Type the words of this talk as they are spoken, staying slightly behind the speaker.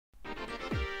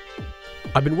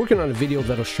I've been working on a video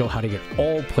that'll show how to get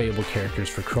all playable characters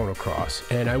for Chrono Cross,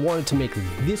 and I wanted to make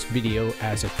this video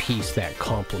as a piece that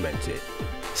complements it.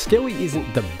 Skelly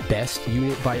isn't the best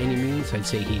unit by any means. I'd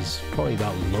say he's probably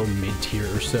about low mid-tier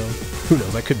or so. Who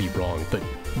knows, I could be wrong, but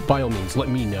by all means let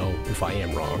me know if I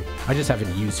am wrong. I just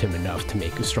haven't used him enough to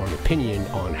make a strong opinion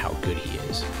on how good he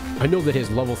is. I know that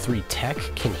his level 3 tech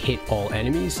can hit all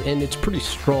enemies, and it's pretty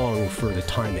strong for the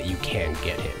time that you can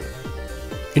get him.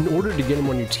 In order to get him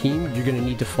on your team, you're going to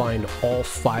need to find all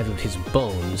 5 of his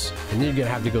bones, and then you're going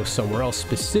to have to go somewhere else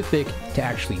specific to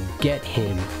actually get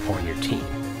him on your team.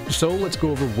 So let's go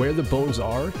over where the bones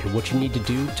are and what you need to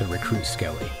do to recruit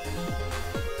Skelly.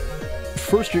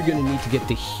 First, you're going to need to get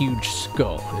the huge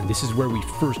skull, and this is where we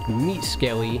first meet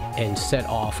Skelly and set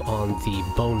off on the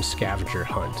bone scavenger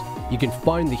hunt. You can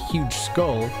find the huge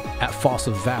skull at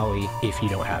Fossil Valley if you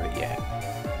don't have it yet.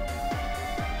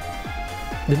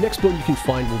 The next bone you can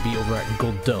find will be over at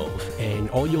Goldove, and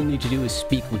all you'll need to do is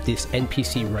speak with this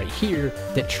NPC right here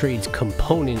that trades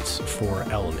components for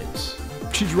elements.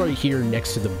 She's right here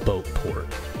next to the boat port.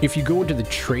 If you go into the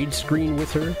trade screen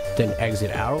with her, then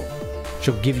exit out,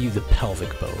 she'll give you the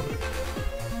Pelvic Bone.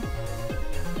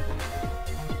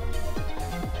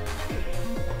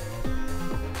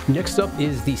 Next up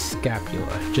is the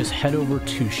Scapula. Just head over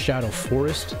to Shadow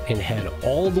Forest and head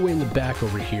all the way in the back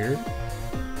over here,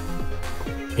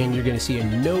 and you're going to see a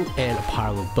note and a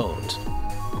pile of bones.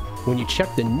 When you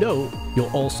check the note,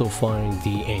 you'll also find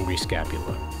the Angry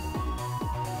Scapula.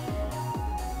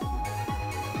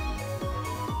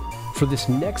 For this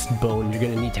next bone, you're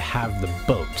going to need to have the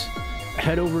boat.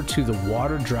 Head over to the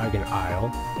Water Dragon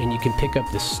Isle, and you can pick up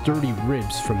the sturdy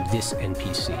ribs from this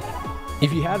NPC.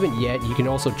 If you haven't yet, you can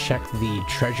also check the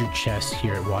treasure chest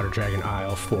here at Water Dragon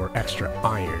Isle for extra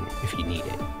iron if you need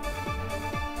it.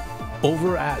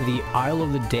 Over at the Isle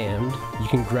of the Damned, you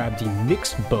can grab the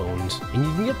mixed bones, and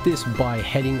you can get this by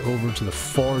heading over to the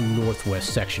far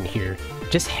northwest section here.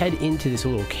 Just head into this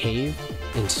little cave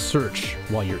and search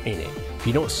while you're in it. If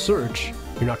you don't search,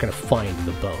 you're not going to find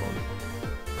the bone.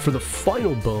 For the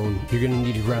final bone, you're going to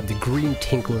need to grab the green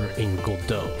Tinkler in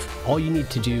Goldove. All you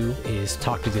need to do is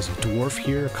talk to this dwarf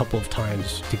here a couple of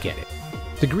times to get it.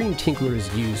 The green Tinkler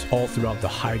is used all throughout the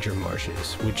Hydra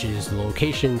Marshes, which is the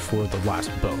location for the last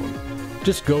bone.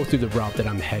 Just go through the route that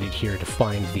I'm headed here to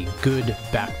find the good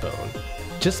backbone.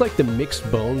 Just like the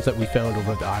mixed bones that we found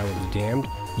over at the Isle of the Damned,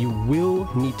 you will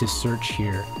need to search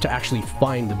here to actually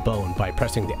find the bone by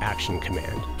pressing the action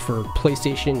command. For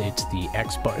PlayStation, it's the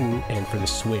X button, and for the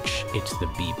Switch, it's the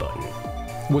B button.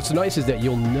 What's nice is that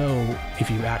you'll know if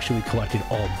you actually collected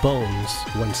all bones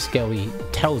when Skelly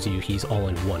tells you he's all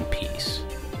in one piece.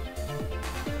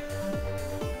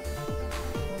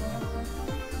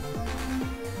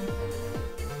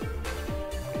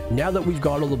 Now that we've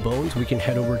got all the bones, we can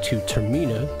head over to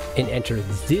Termina and enter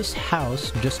this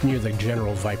house just near the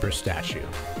General Viper statue.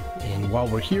 And while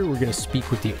we're here, we're going to speak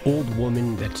with the old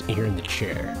woman that's here in the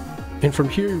chair. And from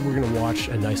here, we're going to watch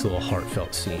a nice little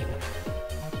heartfelt scene.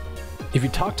 If you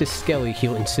talk to Skelly,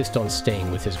 he'll insist on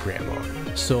staying with his grandma.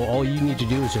 So all you need to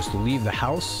do is just leave the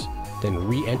house, then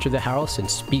re-enter the house and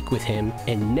speak with him,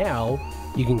 and now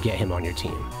you can get him on your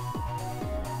team.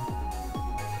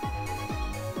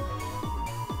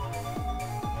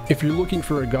 If you're looking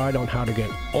for a guide on how to get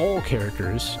all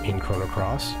characters in Chrono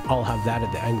Cross, I'll have that at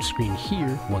the end screen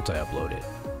here once I upload it.